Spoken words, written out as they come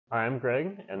Hi, I'm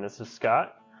Greg, and this is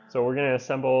Scott. So we're going to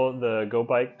assemble the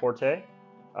GOBIKE Forte.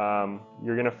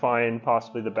 You're going to find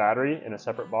possibly the battery in a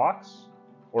separate box,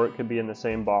 or it could be in the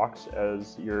same box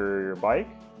as your bike.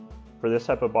 For this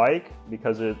type of bike,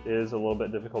 because it is a little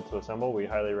bit difficult to assemble, we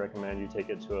highly recommend you take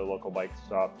it to a local bike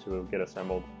shop to get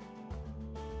assembled.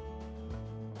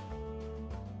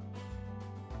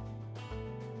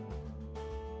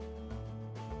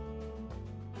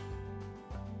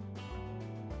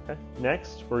 Okay.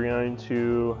 Next, we're going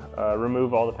to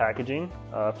remove all the packaging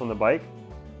from the bike.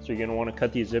 So you're going to want to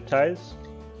cut these zip ties.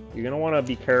 You're going to want to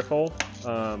be careful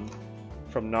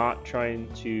from not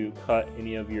trying to cut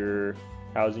any of your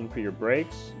housing for your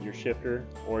brakes, your shifter,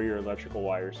 or your electrical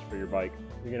wires for your bike.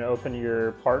 You're going to open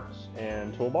your parts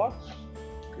and toolbox.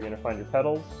 You're going to find your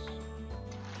pedals.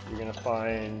 You're going to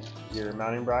find your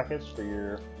mounting brackets for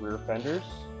your rear fenders.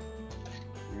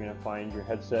 You're going to find your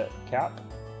headset cap,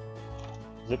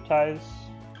 zip ties,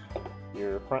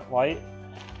 your front light,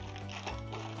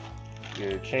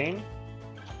 your chain,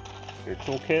 your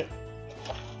toolkit,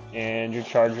 and your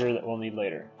charger that we'll need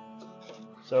later.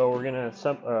 So we're going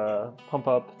to pump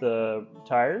up the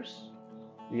tires.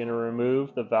 You're going to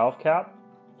remove the valve cap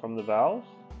from the valve.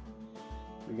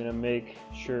 You're going to make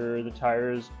sure the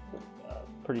tire is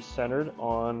pretty centered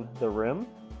on the rim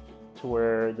to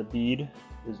where the bead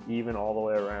is even all the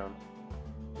way around.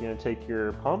 You're going to take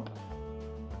your pump.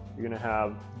 You're going to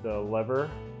have the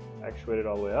lever actuated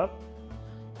all the way up.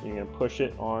 You're going to push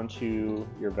it onto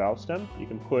your valve stem. You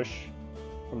can push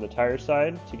from the tire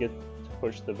side to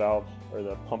push the valve or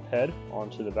the pump head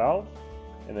onto the valve,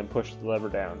 and then push the lever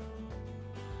down.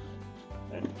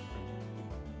 And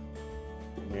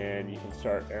then you can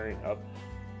start airing up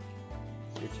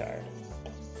your tire.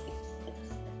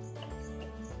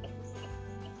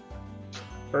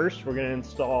 First, we're going to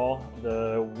install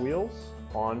the wheels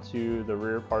onto the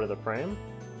rear part of the frame.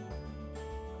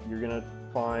 You're going to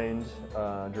find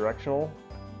directional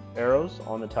arrows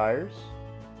on the tires.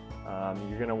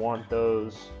 You're going to want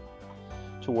those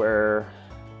to where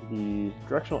the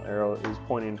directional arrow is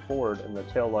pointing forward and the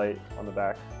tail light on the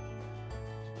back.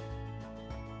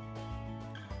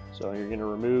 So you're going to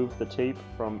remove the tape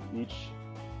from each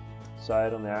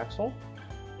side on the axle,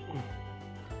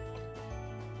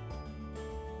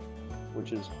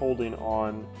 which is holding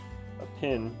on a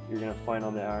pin you're going to find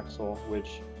on the axle,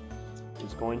 which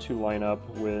is going to line up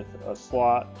with a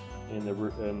slot in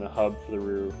the hub for the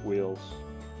rear wheels.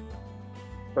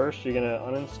 First, you're going to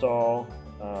uninstall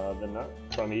the nut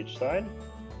from each side.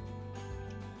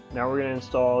 Now we're going to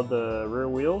install the rear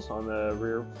wheels on the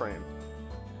rear frame.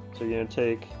 So you're going to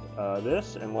take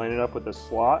this and line it up with the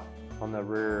slot on the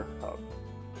rear hub.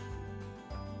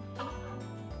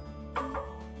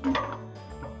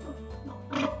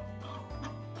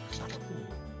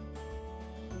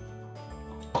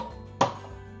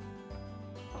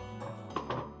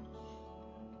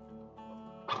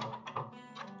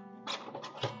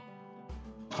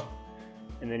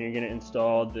 And then you're going to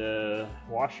install the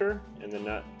washer and the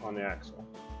nut on the axle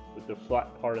with the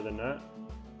flat part of the nut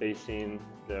facing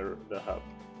the hub.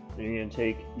 Then you're going to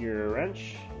take your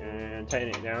wrench and tighten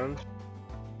it down.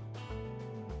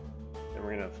 And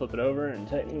we're going to flip it over and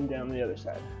tighten it down the other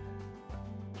side.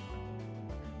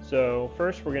 So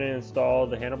first we're going to install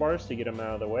the handlebars to get them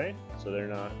out of the way so they're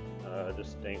not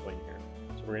just dangling here.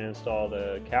 So we're going to install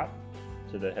the cap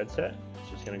to the headset. It's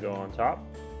just going to go on top.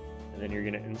 And then you're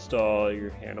going to install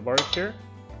your handlebars here.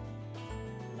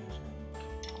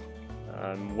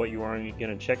 What you are going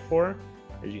to check for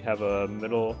is you have a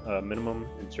minimum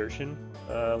insertion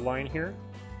line here.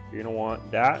 You're going to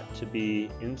want that to be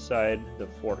inside the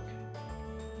fork.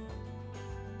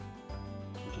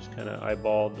 So just kind of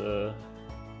eyeball get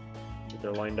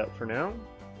they're lined up for now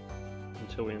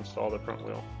until we install the front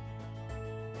wheel.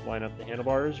 Line up the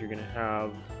handlebars. You're going to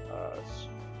have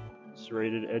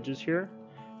serrated edges here.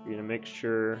 You're going to make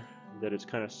sure that it's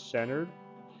kind of centered,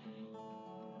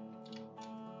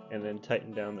 and then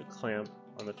tighten down the clamp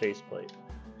on the faceplate.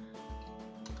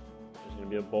 There's going to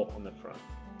be a bolt on the front.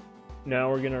 Now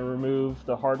we're going to remove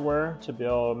the hardware to be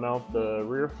able to mount the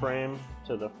rear frame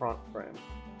to the front frame.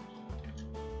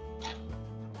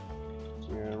 So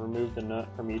you're going to remove the nut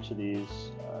from each of these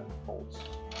bolts.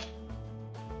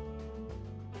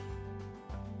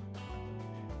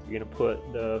 You're going to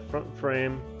put the front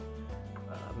frame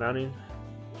mounting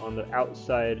on the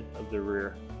outside of the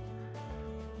rear,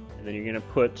 and then you're going to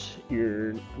put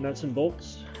your nuts and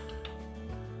bolts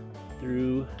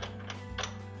through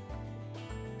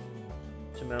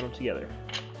to mount them together.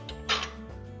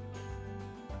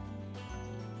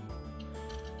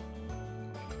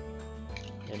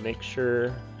 And make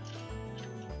sure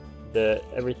that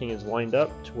everything is lined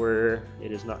up to where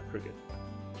it is not crooked.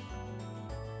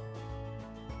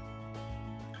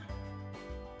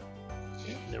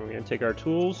 Then we're going to take our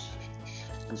tools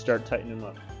and start tightening them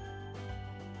up.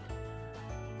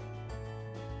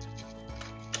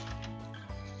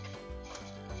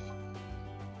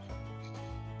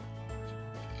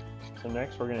 So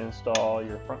next we're going to install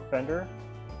your front fender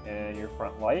and your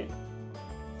front light.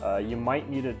 You might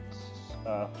need to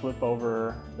flip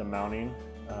over the mounting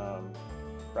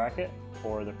bracket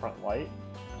for the front light,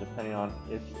 depending on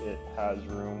if it has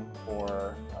room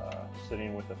for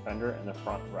sitting with the fender and the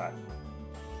front rack.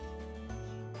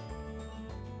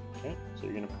 Okay, so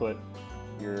you're going to put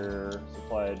your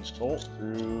supplied bolt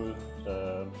through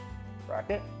the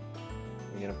bracket.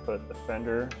 You're going to put the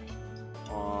fender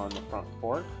on the front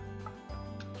fork.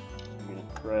 You're going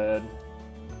to thread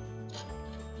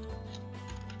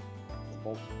the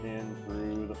bolt in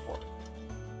through the fork.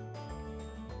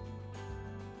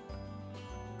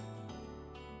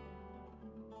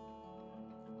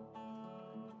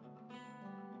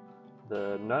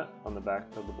 The nut on the back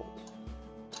of the bolt.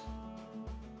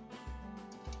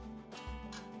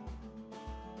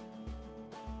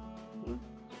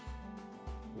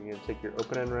 You're going to take your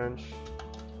open end wrench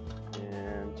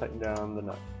and tighten down the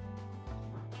nut.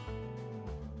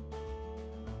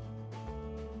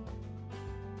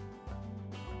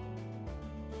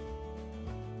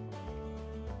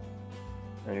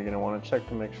 And you're going to want to check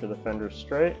to make sure the fender is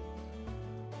straight.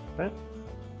 Okay.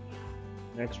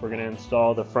 Next we're going to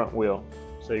install the front wheel.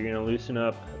 So you're going to loosen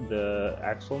up the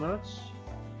axle nuts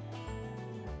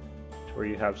to where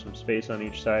you have some space on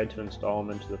each side to install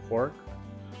them into the fork.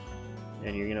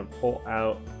 And you're going to pull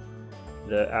out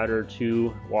the outer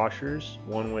two washers,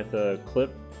 one with a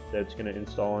clip that's going to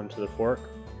install into the fork,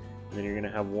 and then you're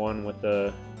going to have one with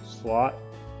a slot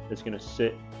that's going to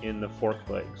sit in the fork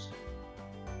legs.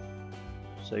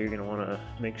 So you're going to want to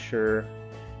make sure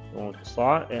the one with the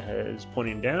slot is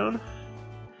pointing down.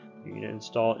 You're going to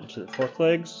install it into the fork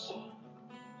legs.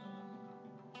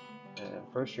 And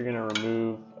first you're going to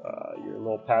remove your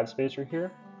little pad spacer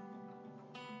here.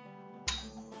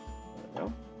 There we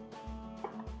go.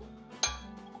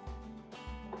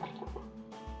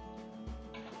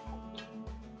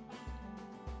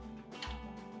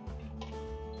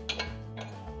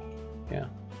 Yeah.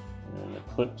 And then the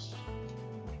clips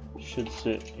should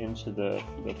sit into the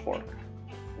fork.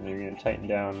 And you're going to tighten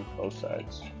down both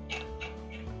sides.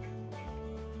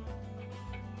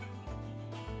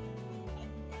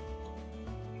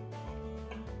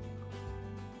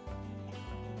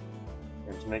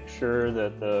 And to make sure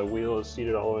that the wheel is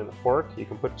seated all the way in the fork, you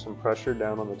can put some pressure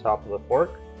down on the top of the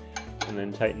fork and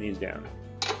then tighten these down.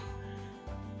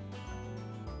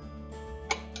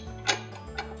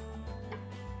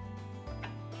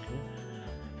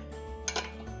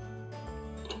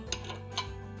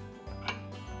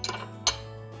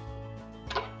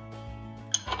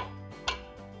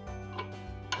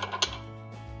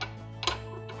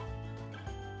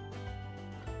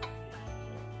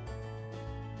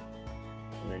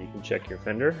 And then you can check your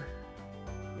fender,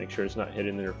 make sure it's not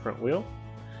hitting your front wheel.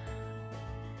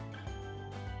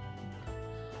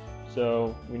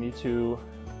 So we need to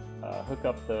hook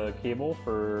up the cable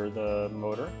for the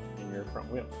motor in your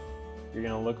front wheel. You're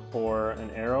going to look for an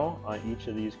arrow on each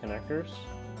of these connectors,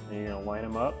 and you're going to line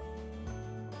them up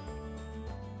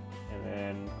and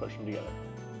then push them together.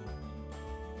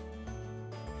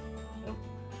 Yep.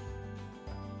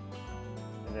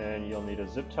 And then you'll need a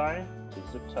zip tie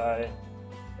to zip tie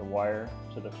the wire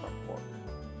to the front fork.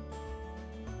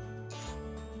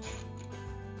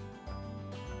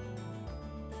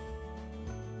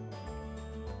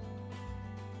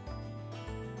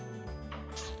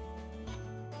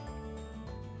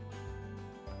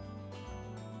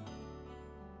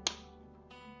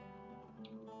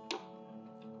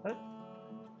 Okay.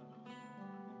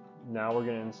 Now we're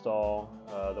going to install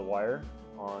the wire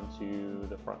onto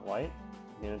the front light.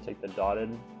 You're going to take the dotted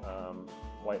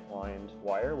white lined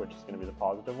wire, which is going to be the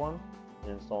positive one,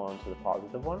 and install onto the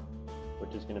positive one,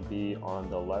 which is going to be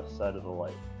on the left side of the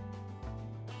light.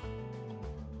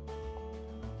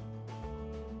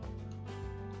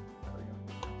 There we go.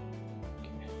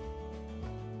 Okay.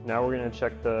 Now we're going to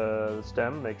check the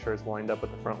stem, make sure it's lined up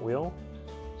with the front wheel.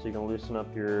 So you can loosen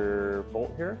up your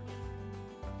bolt here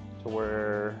to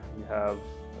where you have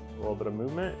a little bit of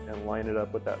movement and line it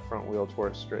up with that front wheel to where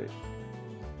it's straight.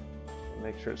 And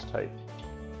make sure it's tight.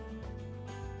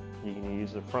 You can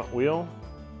use the front wheel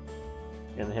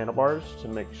and the handlebars to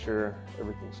make sure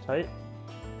everything's tight.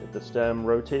 If the stem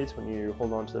rotates when you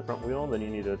hold on to the front wheel, then you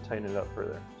need to tighten it up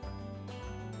further.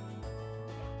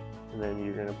 And then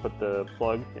you're going to put the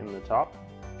plug in the top.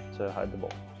 to hide the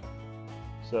bolt.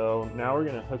 So now we're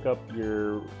going to hook up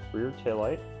your rear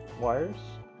taillight wires.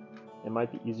 It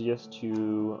might be easiest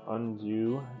to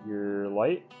undo your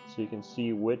light so you can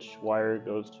see which wire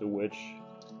goes to which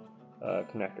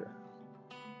connector.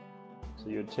 So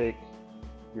you would take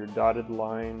your dotted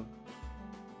line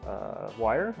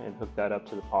wire and hook that up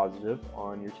to the positive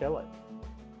on your taillight,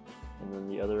 and then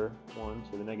the other one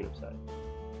to the negative side.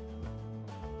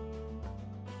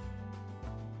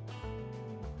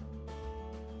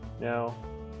 Now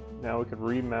we can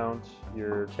remount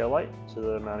your taillight to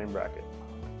the mounting bracket.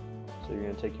 So you're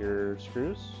going to take your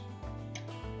screws,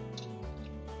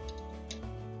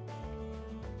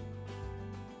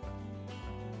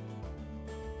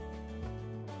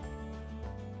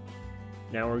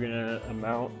 now we're going to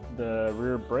mount the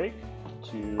rear brake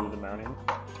to the mounting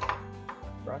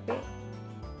bracket.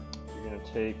 You're going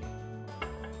to take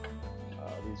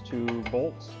these two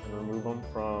bolts and remove them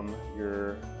from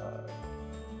your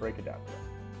brake adapter.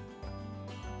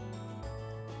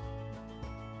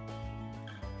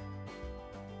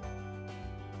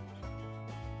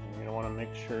 You're going to want to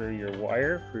make sure your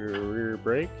wire for your rear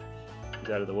brake is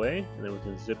out of the way, and then we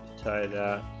can zip tie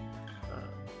that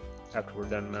after we're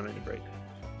done mounting the brake.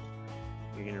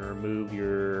 You're going to remove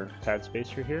your pad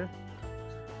spacer here,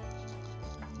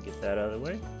 get that out of the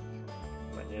way.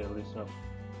 You might need to loosen up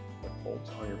the bolts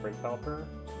on your brake caliper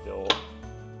so they'll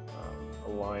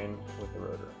align with the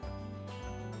rotor.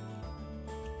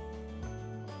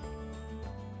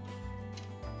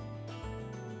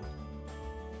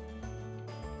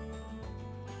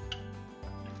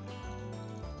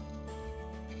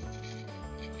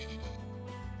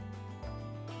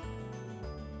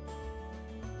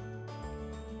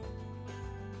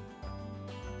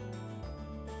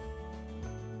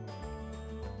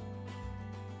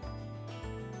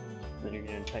 Then you're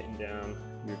going to tighten down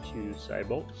your two side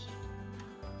bolts.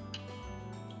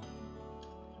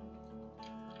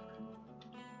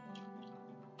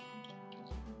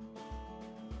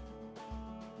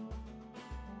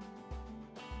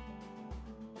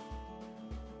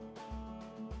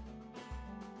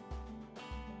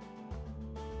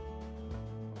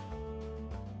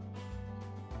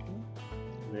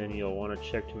 And then you'll want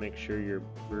to check to make sure your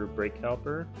rear brake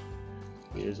caliper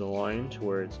is aligned to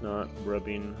where it's not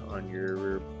rubbing on your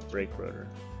rear brake rotor.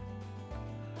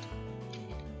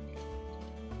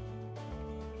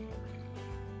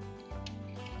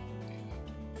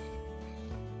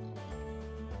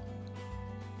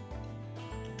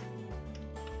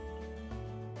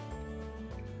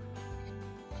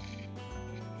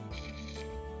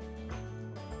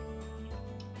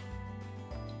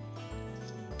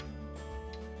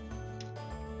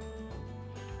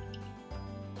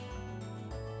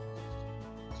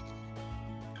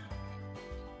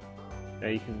 Now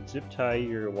you can zip tie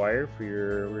your wire for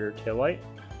your rear taillight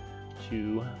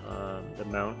to the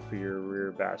mount for your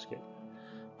rear basket.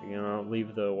 You're going to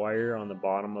leave the wire on the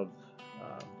bottom of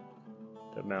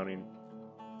the mounting.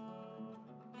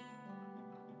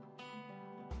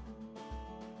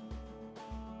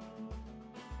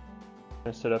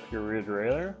 Going to set up your rear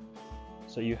derailleur.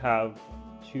 So you have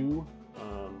two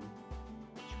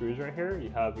screws right here.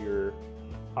 You have your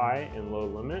high and low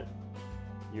limit.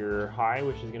 Your high,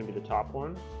 which is going to be the top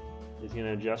one, is going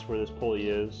to adjust where this pulley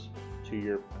is to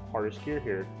your hardest gear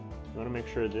here. You want to make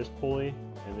sure this pulley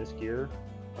and this gear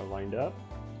are lined up.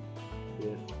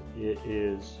 If it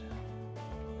is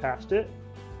past it,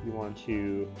 you want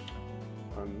to,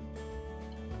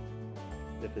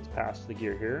 if it's past the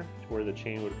gear here, to where the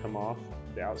chain would come off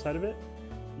the outside of it,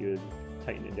 you would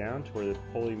tighten it down to where the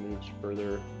pulley moves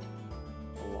further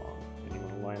along, and you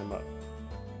want to line them up.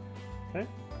 Okay.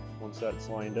 Once that's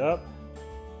lined up,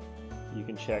 you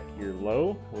can check your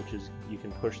low, which is you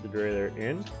can push the derailleur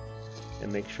in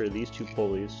and make sure these two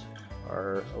pulleys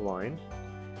are aligned.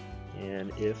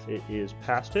 And if it is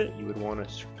past it, you would want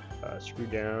to screw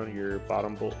down your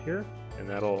bottom bolt here, and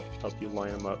that'll help you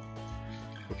line them up.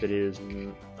 If it is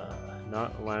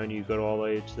not allowing you to go all the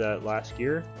way to that last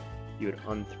gear, you would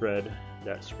unthread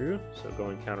that screw, so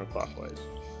going counterclockwise.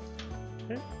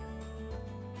 Okay.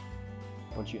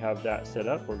 Once you have that set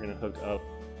up, we're going to hook up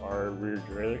our rear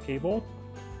derailleur cable.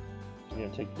 So you're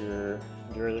going to take your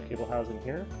derailleur cable housing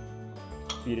here,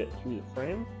 feed it through the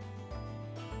frame.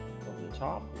 Over the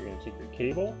top, you're going to take your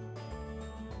cable,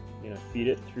 you're going to feed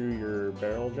it through your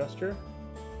barrel adjuster.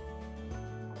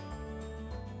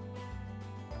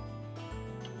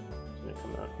 It's going to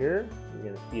come out here. You're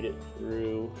going to feed it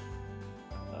through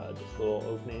this little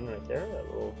opening right there, that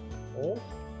little hole.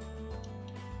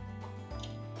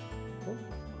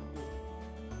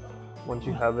 Once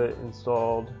you have it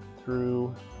installed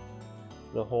through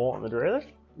the hole on the derailleur,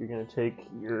 you're going to take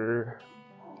your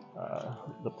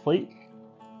the plate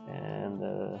and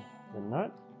the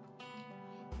nut.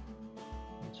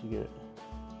 Once you get,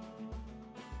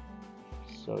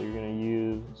 so you're going to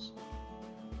use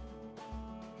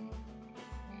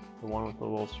the one with the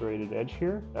little serrated edge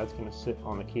here. That's going to sit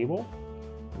on the cable,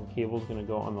 and the cable is going to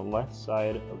go on the left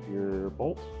side of your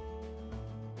bolt.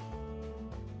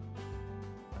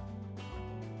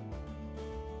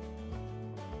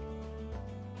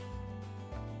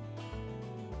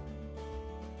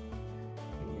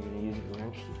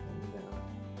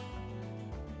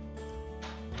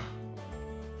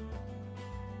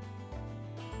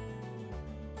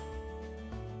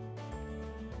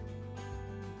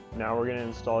 Now we're going to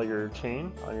install your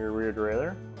chain on your rear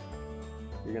derailleur.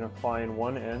 You're going to find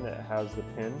one end that has the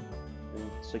pin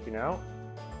sticking out.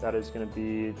 That is going to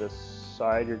be the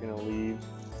side you're going to leave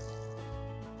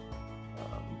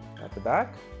at the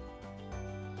back.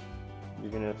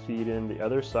 You're going to feed in the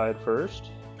other side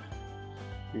first.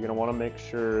 You're going to want to make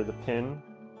sure the pin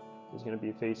is going to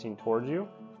be facing towards you.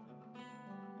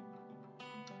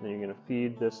 And then you're going to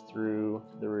feed this through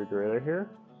the rear derailleur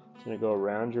here. It's going to go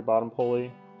around your bottom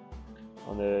pulley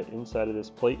on the inside of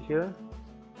this plate here.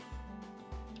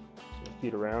 So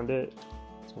feed around it.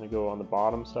 It's going to go on the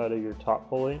bottom side of your top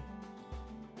pulley.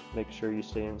 Make sure you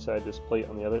stay inside this plate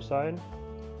on the other side.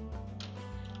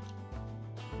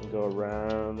 And go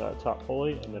around that top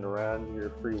pulley and then around your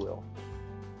freewheel.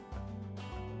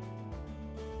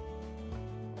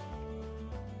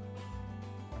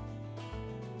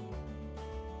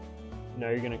 Now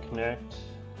you're going to connect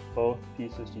both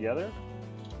pieces together.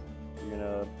 You're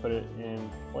going to put it in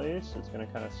place. It's going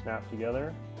to kind of snap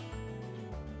together.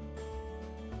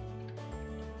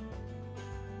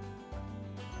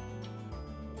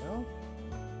 There we go.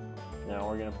 Now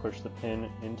we're going to push the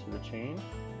pin into the chain.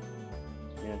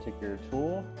 So you're going to take your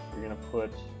tool. You're going to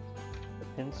put the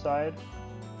pin side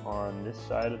on this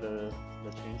side of the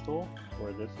chain tool,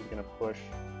 where this is going to push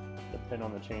the pin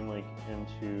on the chain link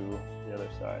into the other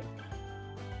side.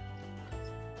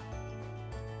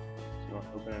 You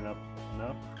want to open it up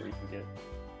enough so you can get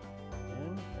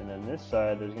in, and then this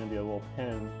side there's going to be a little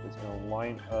pin that's going to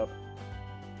line up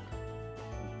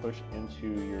and push into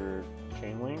your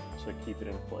chain link to keep it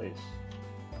in place.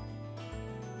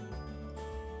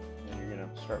 And you're going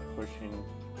to start pushing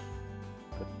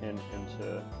the pin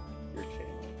into your chain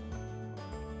link.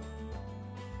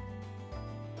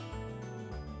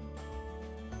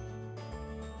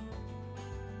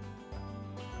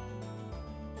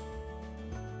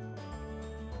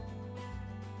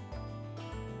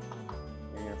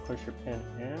 Push your pin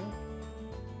in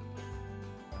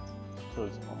so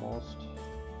it's almost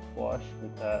flush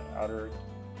with that outer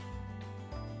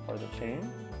part of the chain.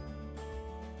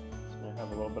 It's going to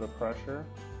have a little bit of pressure.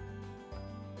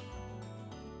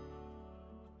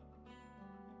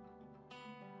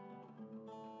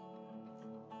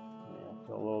 Yeah,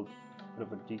 feel a little bit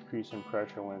of a decrease in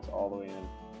pressure when it's all the way in.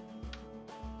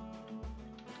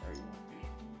 There you go.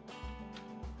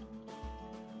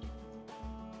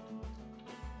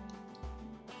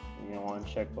 You're going to want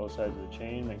to check both sides of the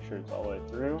chain, make sure it's all the way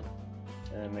through,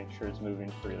 and make sure it's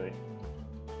moving freely.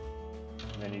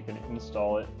 And then you can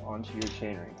install it onto your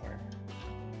chainring here.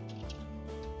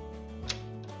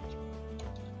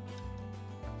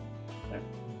 Okay.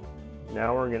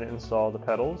 Now we're going to install the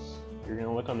pedals. You're going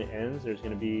to look on the ends. There's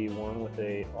going to be one with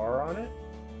a R on it,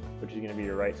 which is going to be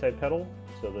your right side pedal,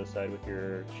 so the side with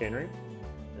your chainring,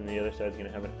 and the other side is going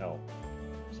to have an L.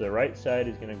 So the right side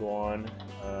is going to go on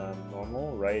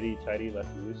normal, righty tighty,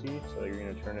 lefty loosey. So you're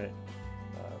going to turn it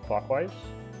clockwise.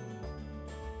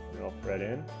 And it'll thread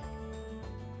in.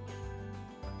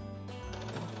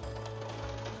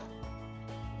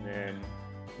 And then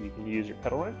you can use your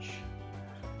pedal wrench,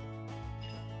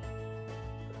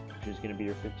 which is going to be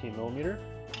your 15mm,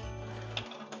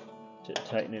 to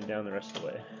tighten it down the rest of the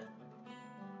way.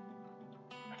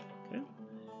 Okay.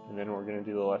 And then we're going to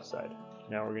do the left side.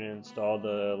 Now we're going to install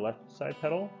the left side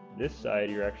pedal. This side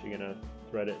you're actually going to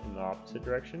thread it in the opposite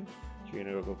direction. So you're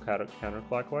going to go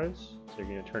counterclockwise. So you're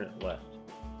going to turn it left.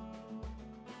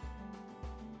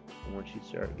 And once you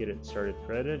get it started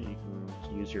threaded, you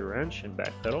can use your wrench and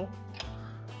back pedal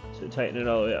to tighten it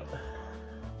all the way up.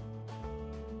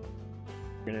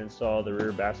 You're going to install the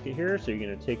rear basket here. So you're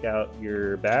going to take out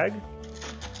your bag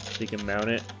so you can mount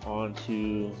it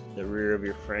onto the rear of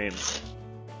your frame.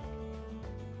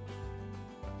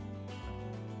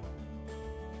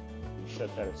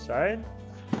 Set that aside.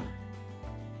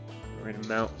 We're going to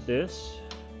mount this.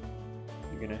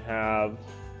 You're going to have,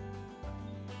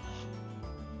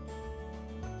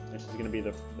 this is going to be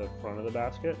the front of the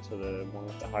basket, so the one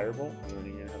with the higher bolt, and then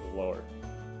you're going to have the lower.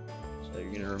 So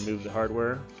you're going to remove the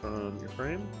hardware from your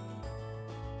frame.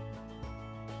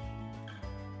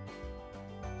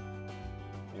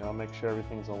 I'll make sure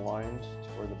everything's aligned to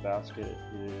where the basket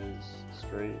is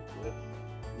straight with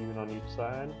even on each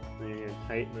side. Then you're going to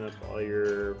tighten up all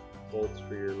your bolts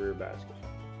for your rear basket.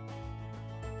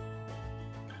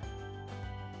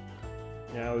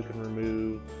 Now we can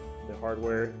remove the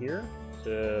hardware here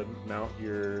to mount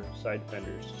your side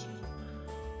fenders.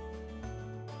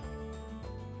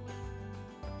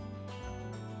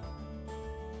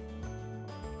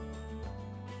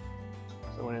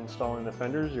 So when installing the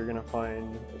fenders, you're going to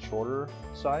find a shorter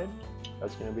side.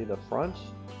 That's going to be the front,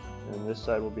 and this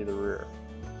side will be the rear.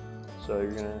 So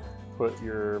you're going to put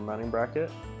your mounting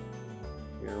bracket,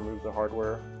 you're going to remove the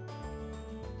hardware,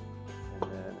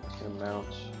 and then it's going to mount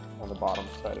on the bottom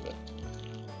side of it.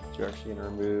 So you're actually going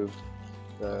to remove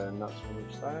the nuts from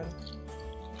each side,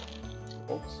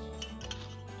 bolts.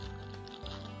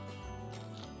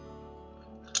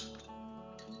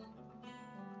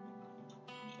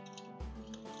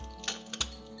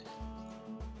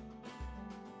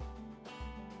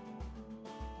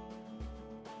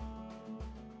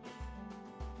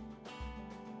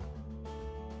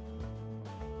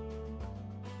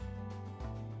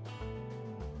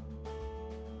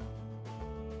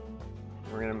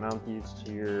 We're going to mount these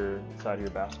to your side of your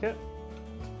basket.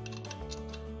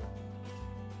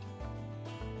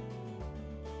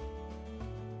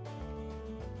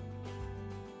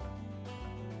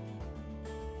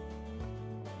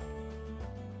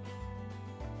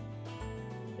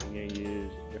 You're going to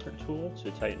use a different tool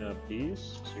to tighten up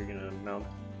these. So you're going to mount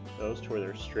those to where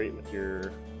they're straight with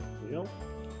your wheel.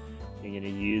 You're going to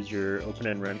use your open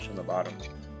end wrench on the bottom.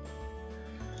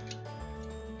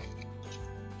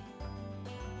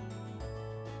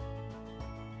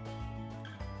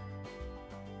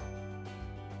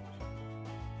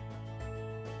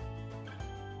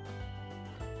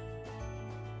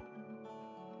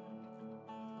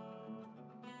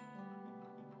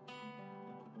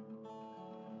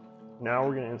 Now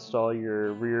we're going to install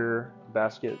your rear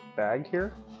basket bag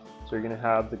here. So you're going to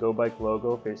have the GOBIKE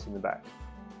logo facing the back.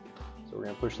 So we're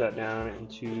going to push that down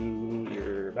into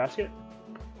your basket.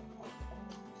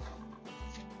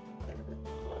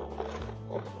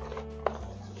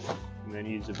 And then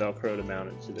use the Velcro to mount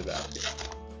it to the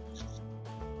basket.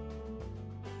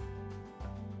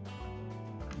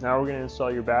 Now we're going to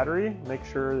install your battery. Make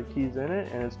sure the key's in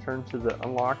it and it's turned to the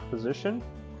unlocked position.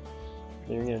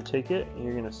 Then you're going to take it and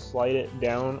you're going to slide it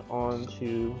down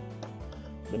onto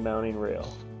the mounting rail.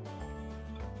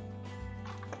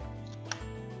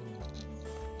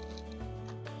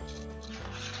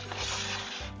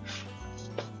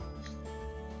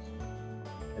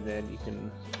 And then you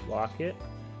can lock it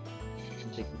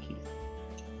and take the key.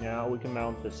 Now we can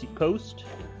mount the seat post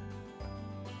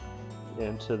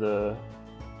into the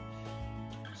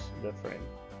frame.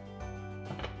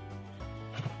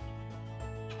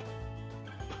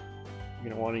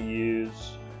 You're going to want to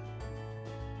use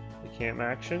the cam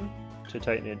action to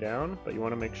tighten it down, but you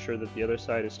want to make sure that the other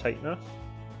side is tight enough.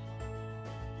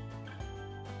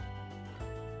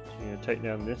 So you're going to tighten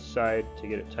down this side to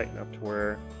get it tight enough to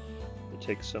where it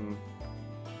takes some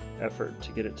effort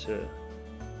to get it to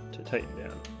tighten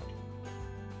down.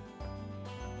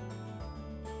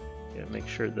 You got to make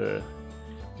sure the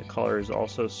collar is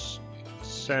also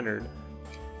centered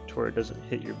to where it doesn't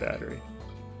hit your battery.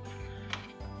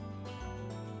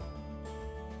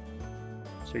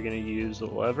 So you're going to use the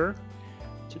lever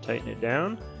to tighten it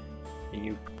down, and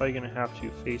you're probably going to have to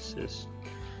face this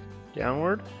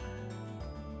downward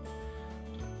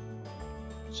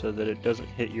so that it doesn't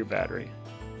hit your battery.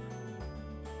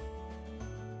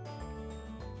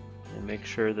 And make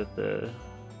sure that the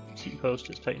seat post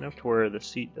is tight enough to where the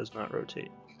seat does not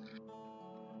rotate.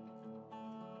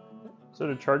 So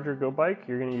to charge your GOBIKE,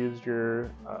 you're going to use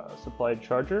your supplied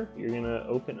charger. You're going to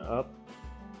open up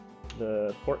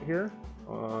the port here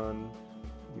on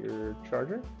your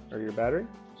charger or your battery,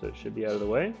 so it should be out of the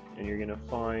way, and you're going to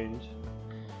find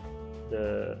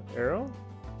the arrow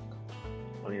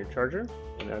on your charger,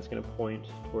 and that's going to point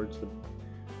towards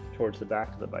the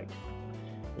back of the bike.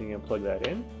 And you're going to plug that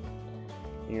in,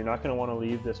 and you're not going to want to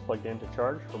leave this plugged in to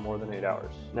charge for more than 8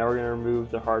 hours. Now we're going to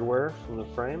remove the hardware from the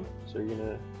frame, so you're going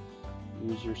to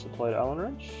use your supplied Allen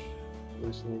wrench,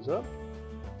 loosen these up.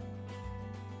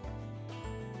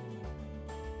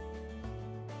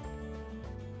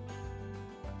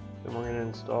 Then we're going to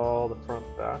install the front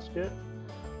basket.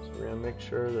 So we're going to make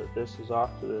sure that this is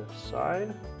off to the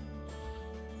side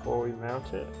before we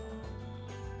mount it.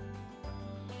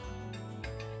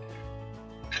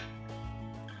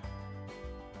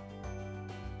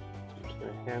 So we're just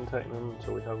going to hand tighten them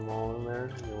until we have them all in there,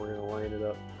 and then we're going to line it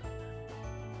up.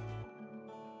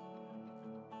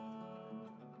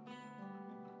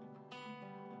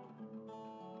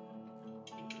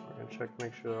 We're going to check to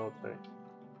make sure they're all tight.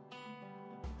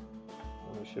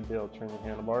 And we should be able to turn the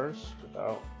handlebars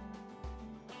without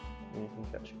anything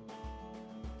catching.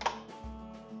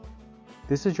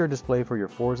 This is your display for your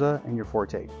Forza and your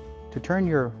Forte. To turn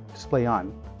your display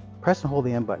on, press and hold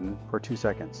the M button for 2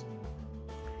 seconds.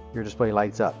 Your display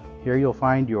lights up. Here you'll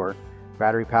find your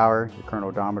battery power, your current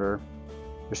odometer,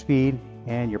 your speed,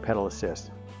 and your pedal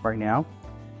assist. Right now,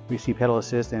 we see pedal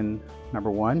assist in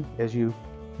number 1. As you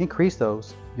increase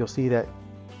those, you'll see that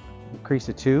increase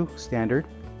to 2, standard,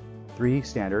 3,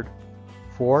 standard,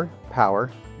 4,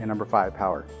 power, and number 5,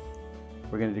 power.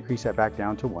 We're going to decrease that back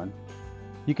down to 1.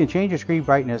 You can change your screen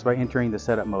brightness by entering the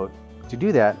setup mode. To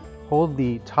do that, hold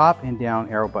the top and down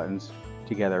arrow buttons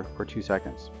together for 2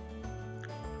 seconds.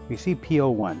 We see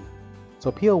PO1.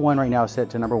 So PO1 right now is set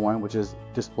to number 1, which is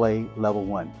display level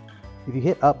 1. If you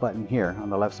hit up button here on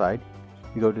the left side,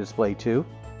 you go to display 2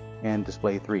 and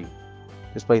display 3.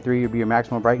 Display 3 will be your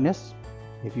maximum brightness.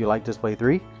 If you like display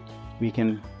 3, we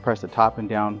can press the top and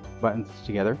down buttons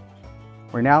together.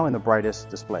 We're now in the brightest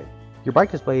display. Your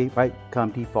bike display might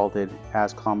come defaulted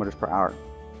as kilometers per hour.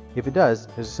 If it does,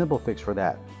 there's a simple fix for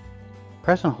that.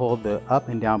 Press and hold the up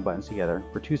and down buttons together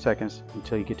for 2 seconds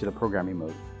until you get to the programming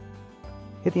mode.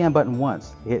 Hit the M button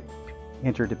once to hit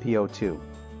enter to PO2.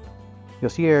 You'll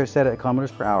see here set at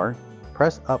kilometers per hour.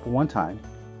 Press up 1 time.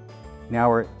 Now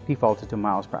we're defaulted to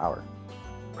miles per hour.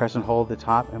 Press and hold the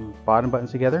top and bottom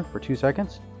buttons together for 2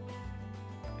 seconds.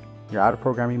 You're out of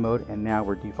programming mode, and now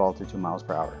we're defaulted to miles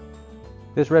per hour.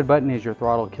 This red button is your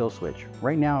throttle kill switch.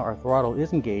 Right now our throttle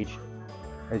is engaged,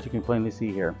 as you can plainly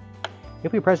see here.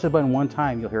 If we press the button 1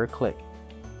 time, you'll hear a click.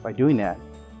 By doing that,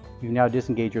 you've now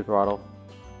disengaged your throttle